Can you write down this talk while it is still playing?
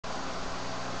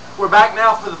we're back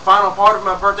now for the final part of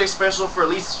my birthday special for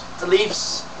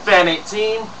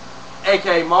leafsfan18,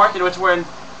 aka Mark, in which we're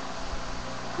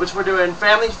doing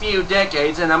Family Feud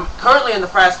decades, and I'm currently in the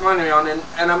fast money round,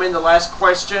 and I'm in the last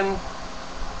question,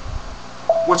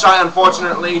 which I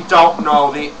unfortunately don't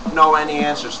know any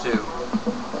answers to.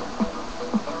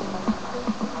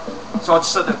 So I'll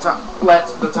just let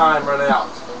the time run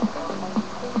out.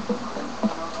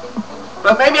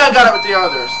 But maybe I got it with the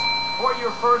others. For your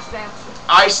first answer.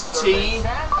 Iced tea, 5,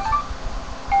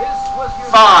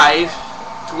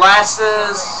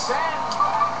 glasses,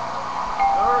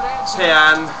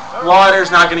 10, water's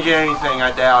not going to get anything,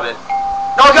 I doubt it.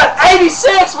 No, I got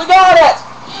 86! We got it!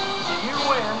 You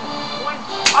win 20.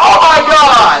 Oh my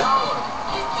god!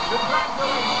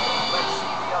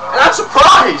 And I'm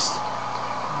surprised!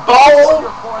 Bowl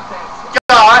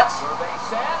got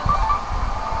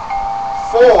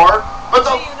 4, but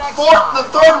the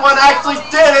third one actually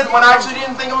did it when I actually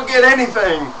didn't think it would get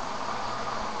anything.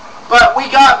 But we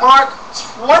got Mark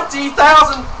 $20,000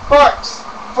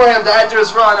 for him to add to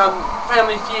his run on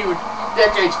Family Feud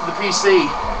decades for the PC.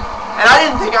 And I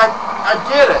didn't think I'd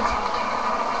get it.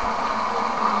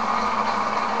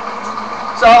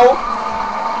 So,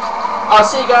 I'll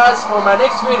see you guys for my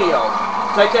next video.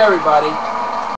 Take care, everybody.